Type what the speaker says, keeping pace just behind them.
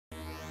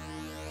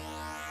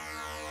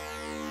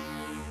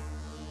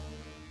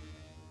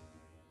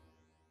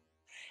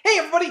Hey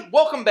everybody,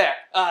 welcome back.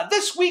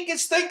 This week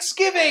is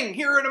Thanksgiving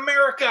here in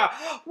America.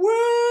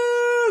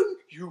 Woo!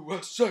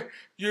 USA,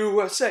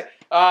 USA.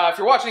 If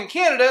you're watching in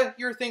Canada,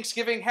 your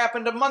Thanksgiving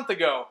happened a month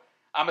ago.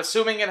 I'm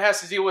assuming it has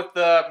to deal with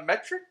the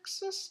metric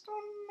system?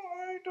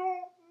 I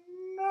don't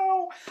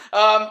know.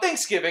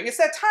 Thanksgiving, it's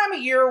that time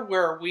of year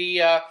where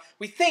we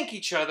thank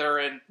each other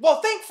and,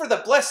 well, thank for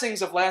the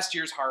blessings of last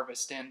year's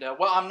harvest. And,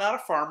 well, I'm not a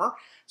farmer,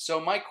 so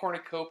my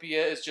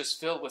cornucopia is just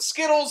filled with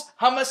Skittles,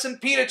 hummus,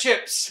 and pita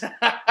chips.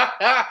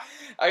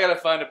 I gotta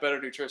find a better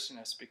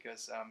nutritionist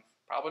because I'm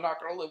probably not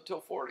gonna live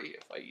till 40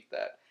 if I eat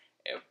that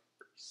every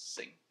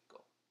single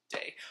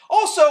day.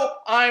 Also,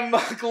 I'm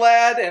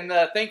glad and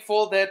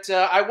thankful that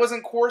I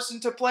wasn't coerced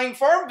into playing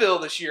Farmville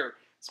this year.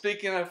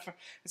 Speaking of,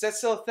 is that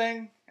still a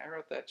thing? I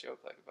wrote that joke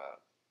like about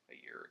a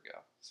year ago.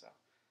 So,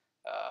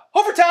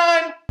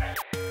 overtime!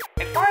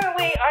 And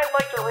finally, I'd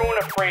like to ruin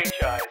a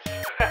franchise.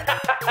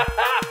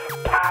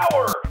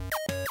 Power!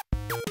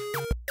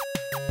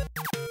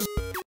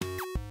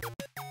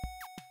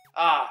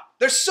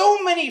 There's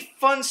so many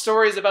fun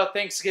stories about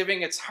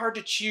Thanksgiving, it's hard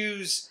to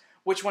choose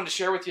which one to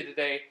share with you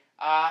today.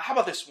 How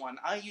about this one?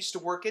 I used to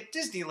work at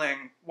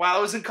Disneyland while I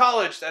was in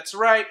college. That's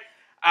right.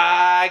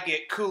 I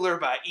get cooler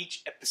by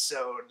each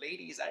episode.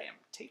 Ladies, I am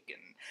taken.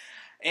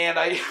 And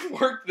I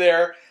worked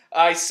there.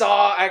 I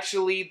saw,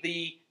 actually,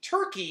 the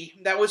turkey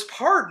that was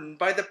pardoned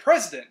by the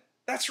president.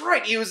 That's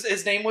right.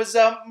 His name was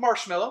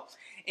Marshmallow,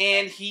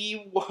 and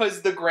he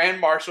was the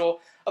Grand Marshal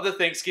of the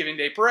Thanksgiving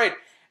Day Parade.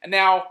 And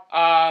now,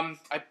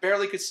 I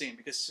barely could see him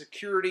because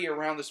security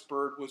around this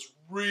bird was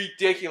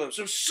ridiculous.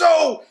 It was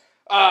so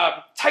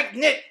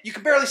tight-knit, you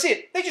could barely see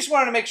it. They just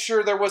wanted to make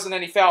sure there wasn't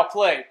any foul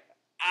play.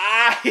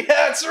 Yeah,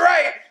 that's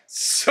right.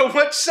 So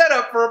much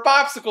setup for a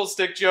popsicle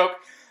stick joke.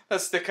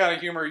 That's the kind of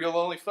humor you'll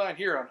only find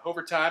here on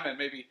Overtime and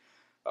maybe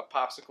a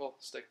popsicle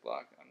stick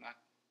blog. I'm not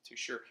too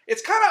sure.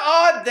 It's kind of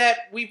odd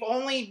that we've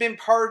only been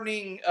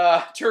pardoning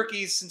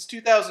turkeys since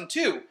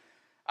 2002.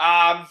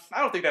 I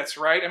don't think that's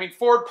right. I mean,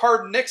 Ford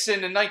pardoned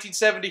Nixon in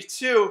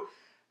 1972.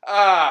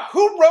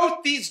 Who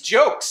wrote these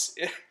jokes?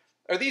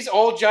 Are these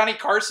old Johnny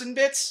Carson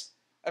bits?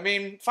 I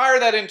mean, fire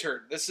that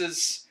intern. This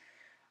is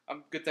a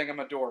good thing I'm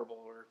adorable,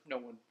 or no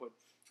one would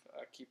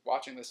keep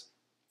watching this.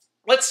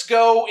 Let's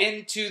go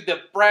into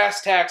the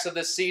brass tacks of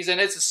this season.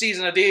 It's a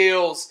season of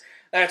deals.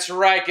 That's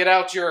right. Get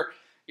out your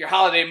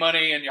holiday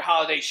money and your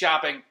holiday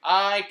shopping.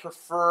 I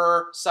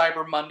prefer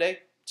Cyber Monday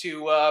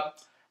to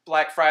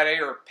Black Friday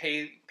or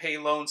Pay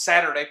Loan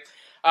Saturday.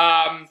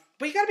 But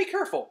you gotta be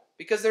careful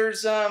because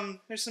there's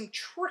some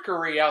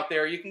trickery out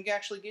there. You can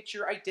actually get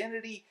your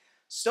identity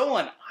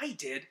stolen. I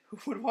did. Who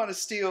would want to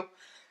steal?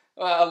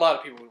 A lot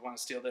of people would want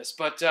to steal this,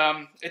 but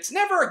it's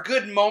never a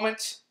good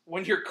moment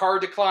when your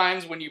card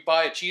declines when you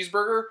buy a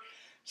cheeseburger.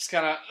 Just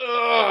kind of,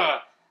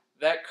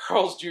 that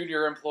Carl's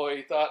Jr.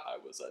 employee thought I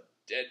was a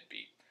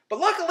deadbeat. But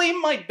luckily,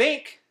 my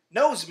bank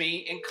knows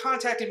me and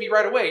contacted me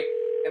right away,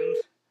 and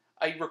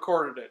I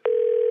recorded it.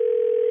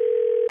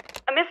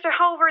 Mr.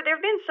 Holver, there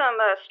have been some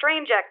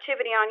strange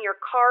activity on your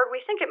card.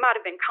 We think it might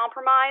have been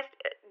compromised.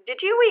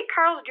 Did you eat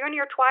Carl's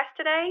Jr. twice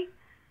today?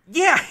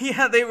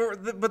 Yeah, they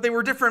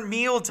were different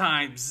meal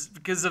times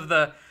because of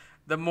the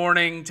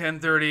morning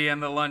 10:30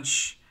 and the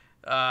lunch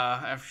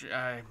after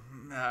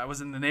I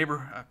was in the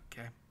neighborhood.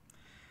 Okay.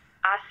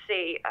 I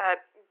see.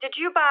 Did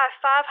you buy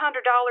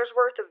 $500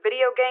 worth of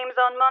video games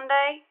on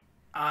Monday?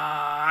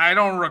 I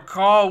don't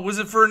recall. Was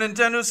it for a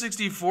Nintendo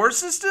 64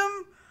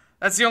 system?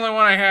 That's the only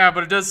one I have,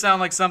 but it does sound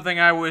like something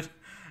I would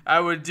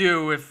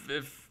do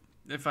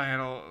if I had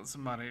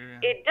some money.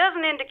 Yeah. It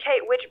doesn't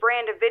indicate which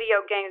brand of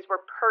video games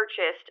were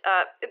purchased.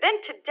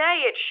 Then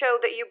today it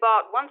showed that you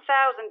bought $1,000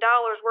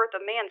 worth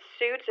of men's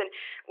suits, and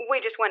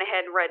we just went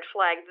ahead and red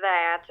flagged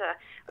that.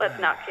 Let's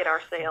not kid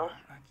ourselves.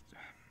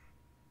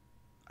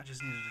 I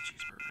just needed a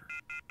cheeseburger.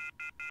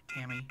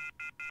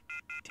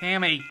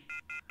 Tammy!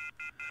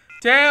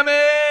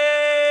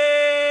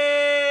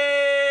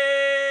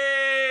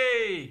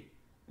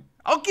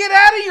 I'll get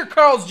out of here,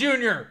 Carl's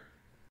Jr.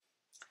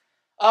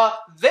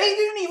 They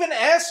didn't even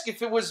ask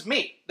if it was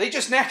me. They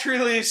just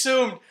naturally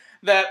assumed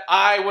that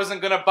I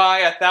wasn't going to buy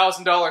a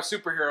 $1,000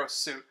 superhero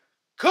suit.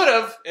 Could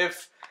have,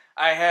 if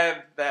I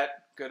had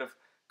that good of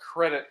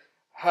credit.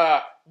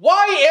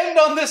 Why end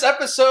on this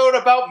episode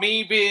about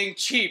me being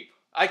cheap?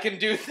 I can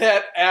do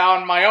that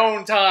on my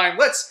own time.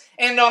 Let's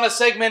end on a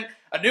segment,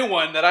 a new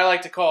one that I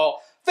like to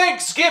call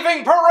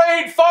Thanksgiving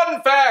Parade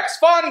Fun Facts!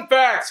 Fun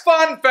Facts!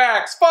 Fun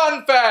Facts!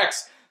 Fun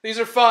Facts! These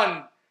are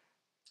fun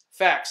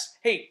facts.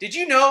 Hey, did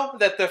you know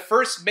that the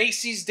first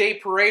Macy's Day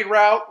Parade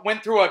route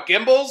went through a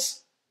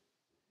Gimbals?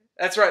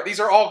 That's right, these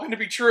are all going to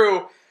be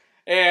true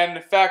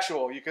and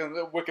factual. You can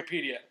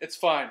Wikipedia. It's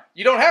fine.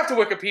 You don't have to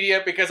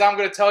Wikipedia because I'm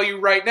going to tell you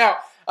right now.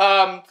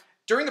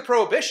 During the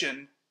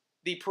Prohibition,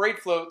 the parade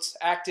floats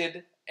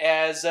acted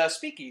as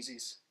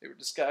speakeasies. They were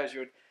disguised. You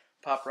would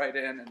pop right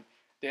in and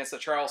dance the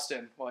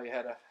Charleston while you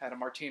had a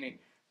martini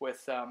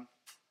with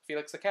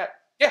Felix the Cat.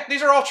 Yeah,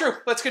 these are all true.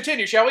 Let's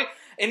continue, shall we?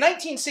 In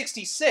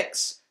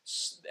 1966,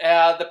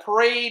 the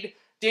parade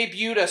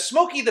debuted a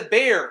Smokey the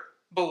Bear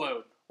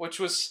balloon, which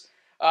was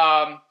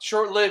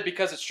Short-lived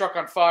because it struck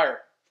on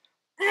fire.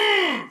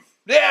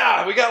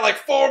 Yeah, we got like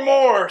 4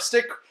 more.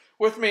 Stick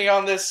with me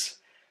on this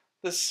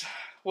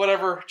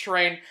whatever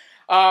train.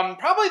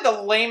 Probably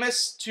the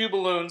lamest 2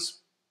 balloons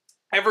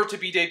ever to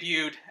be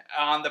debuted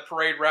on the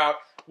parade route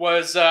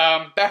was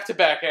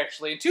back-to-back,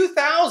 actually. In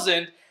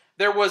 2000,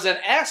 there was an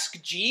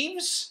Ask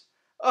Jeeves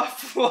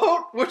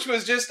float, which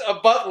was just a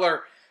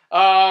butler.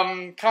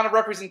 Kind of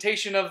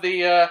representation of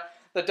the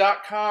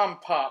 .com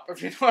pop.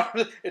 If you know,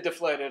 it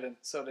deflated, and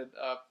so did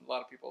a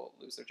lot of people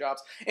lose their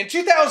jobs. In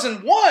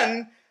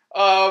 2001,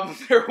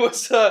 there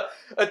was a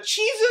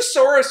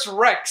Cheezosaurus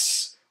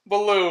Rex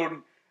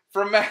balloon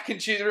from Mac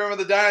and Cheese. Remember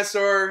the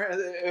dinosaur?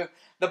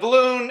 The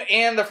balloon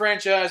and the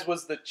franchise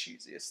was the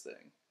cheesiest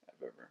thing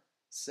I've ever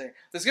seen.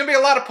 There's going to be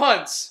a lot of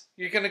puns.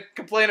 You're going to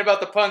complain about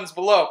the puns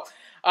below.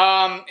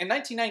 In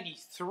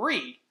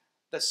 1993,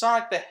 the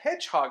Sonic the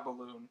Hedgehog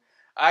balloon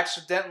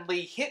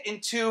accidentally hit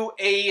into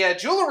a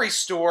jewelry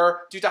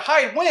store due to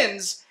high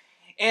winds,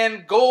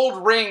 and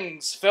gold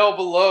rings fell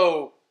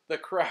below the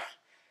crowd.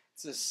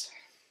 It's this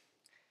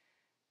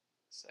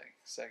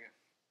second.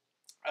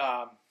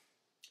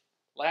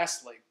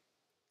 Lastly,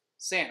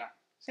 Santa.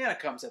 Santa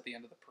comes at the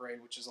end of the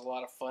parade, which is a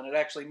lot of fun. It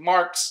actually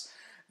marks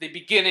the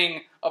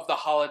beginning of the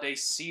holiday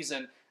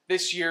season.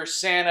 This year,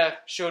 Santa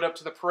showed up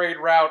to the parade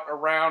route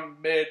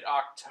around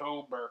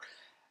mid-October.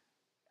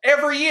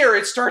 Every year,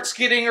 it starts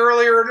getting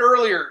earlier and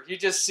earlier. You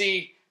just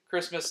see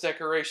Christmas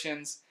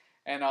decorations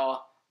and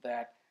all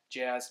that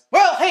jazz.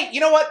 Well, hey, you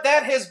know what?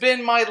 That has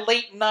been my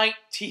late-night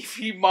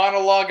TV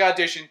monologue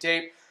audition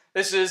tape.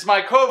 This is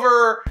Mike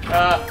Hover,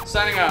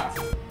 signing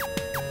off.